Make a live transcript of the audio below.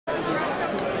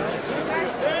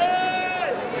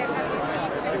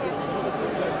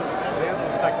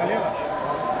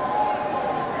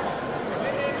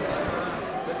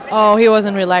Oh, he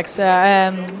wasn't relaxed.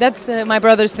 That's my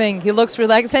brother's thing. He looks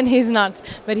relaxed and he's not.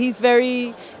 But he's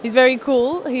very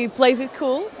cool. He plays it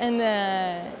cool, and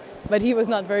but he was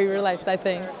not very relaxed, I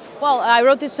think. Well, I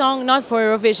wrote this song not for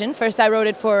Eurovision. First, I wrote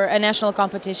it for a national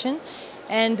competition,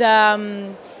 and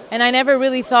I never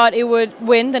really thought it would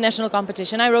win the national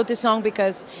competition. I wrote this song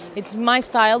because it's my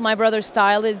style, my brother's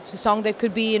style. It's a song that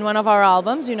could be in one of our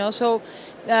albums, you know. So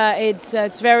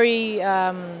it's very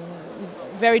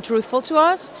truthful to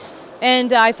us,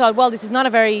 and I thought, well, this is not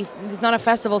a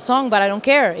festival song, but I don't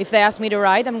care. If they ask me to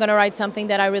write, I'm going to write something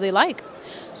that I really like.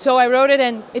 So I wrote it,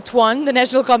 and it won the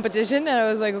national competition, and I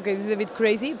was like, okay, this is a bit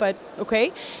crazy, but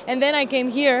okay. And then I came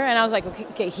here, and I was like,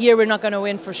 okay, here we're not going to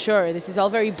win for sure. This is all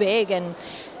very big, and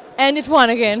it won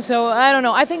again. So I don't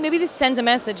know. I think maybe this sends a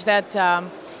message that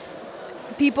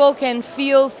people can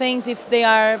feel things if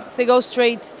they go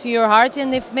straight to your heart,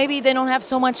 and if maybe they don't have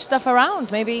so much stuff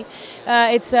around. Maybe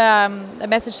it's a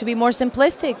message to be more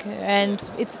simplistic, and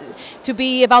it's to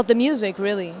be about the music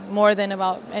really more than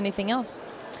about anything else.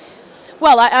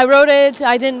 Well, I wrote it.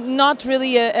 I did not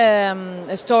really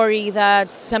a story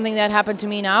that's something that happened to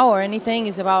me now or anything.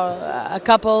 It's about a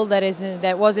couple that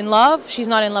was in love. She's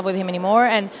not in love with him anymore,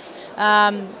 and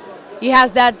he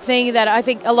has that thing that I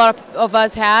think a lot of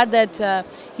us had, that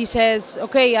he says,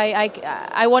 okay,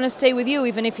 I want to stay with you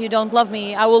even if you don't love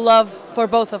me. I will love for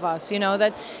both of us. You know,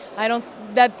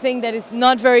 that thing that is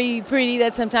not very pretty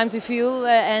that sometimes we feel,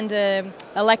 and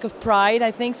a lack of pride,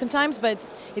 I think, sometimes,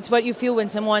 but it's what you feel when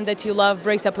someone that you love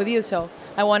breaks up with you. So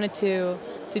I wanted to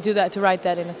do that, to write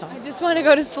that in a song. I just want to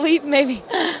go to sleep maybe.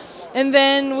 And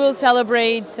then we'll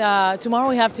celebrate. Tomorrow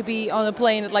we have to be on the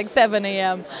plane at like 7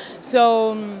 a.m.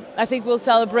 So I think we'll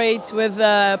celebrate with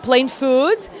plain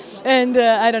food, and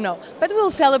I don't know. But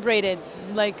we'll celebrate it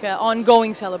like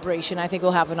ongoing celebration. I think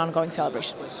we'll have an ongoing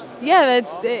celebration. Yeah,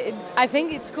 I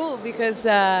think it's cool because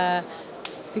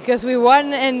we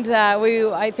won, and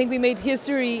I think we made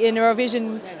history in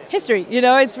Eurovision history. You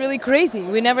know, it's really crazy.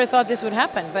 We never thought this would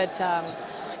happen, but.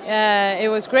 It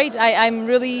was great. I'm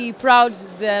really proud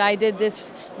that I did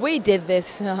this. We did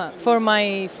this for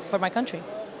my country.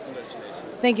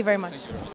 Thank you very much.